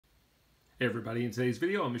Hey everybody, in today's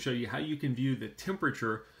video I'm going to show you how you can view the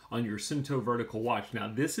temperature on your Suunto Vertical watch.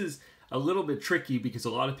 Now this is a little bit tricky because a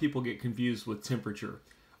lot of people get confused with temperature.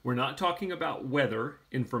 We're not talking about weather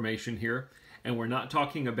information here, and we're not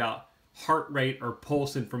talking about heart rate or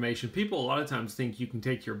pulse information. People a lot of times think you can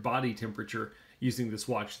take your body temperature using this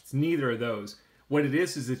watch. It's neither of those. What it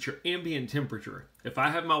is it's your ambient temperature. If I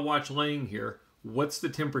have my watch laying here, what's the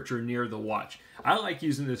temperature near the watch? I like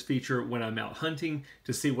using this feature when I'm out hunting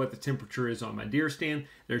to see what the temperature is on my deer stand.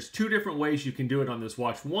 There's two different ways you can do it on this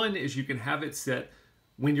watch. One is you can have it set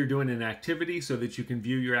when you're doing an activity so that you can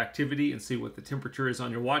view your activity and see what the temperature is on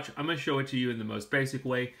your watch. I'm going to show it to you in the most basic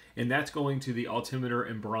way, and that's going to the altimeter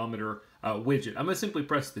and barometer widget. I'm going to simply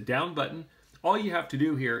press the down button. All you have to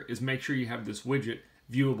do here is make sure you have this widget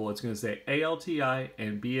viewable. It's going to say ALTI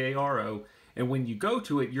and BARO, and when you go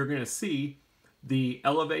to it, you're going to see the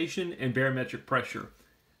elevation and barometric pressure.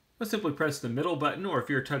 Let's simply press the middle button, or if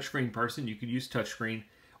you're a touchscreen person, you could use touchscreen.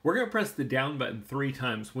 We're going to press the down button 3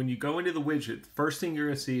 times. When you go into the widget, the first thing you're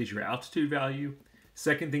going to see is your altitude value.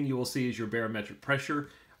 Second thing you will see is your barometric pressure.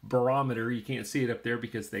 Barometer, you can't see it up there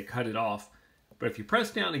because they cut it off. But if you press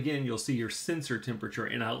down again, you'll see your sensor temperature.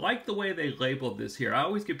 And I like the way they labeled this here. I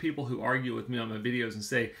always get people who argue with me on my videos and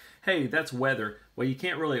say, hey, that's weather. Well, you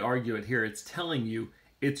can't really argue it here. It's telling you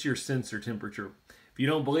it's your sensor temperature. If you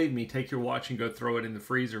don't believe me, take your watch and go throw it in the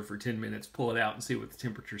freezer for 10 minutes, pull it out and see what the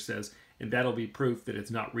temperature says, and that'll be proof that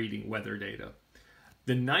it's not reading weather data.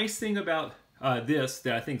 The nice thing about this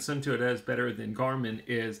that I think Suunto does better than Garmin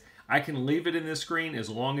is I can leave it in this screen as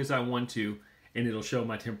long as I want to, and it'll show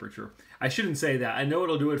my temperature. I shouldn't say that. I know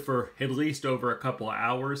it'll do it for at least over a couple of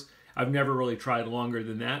hours. I've never really tried longer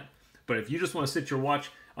than that. But if you just want to sit your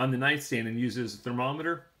watch on the nightstand and use it as a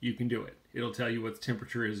thermometer, you can do it. It'll tell you what the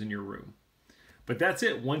temperature is in your room. But that's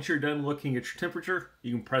it. Once you're done looking at your temperature,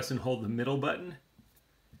 you can press and hold the middle button,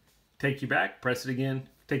 take you back, press it again,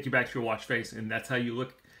 take you back to your watch face, and that's how you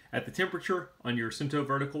look at the temperature on your Suunto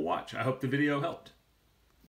Vertical watch. I hope the video helped.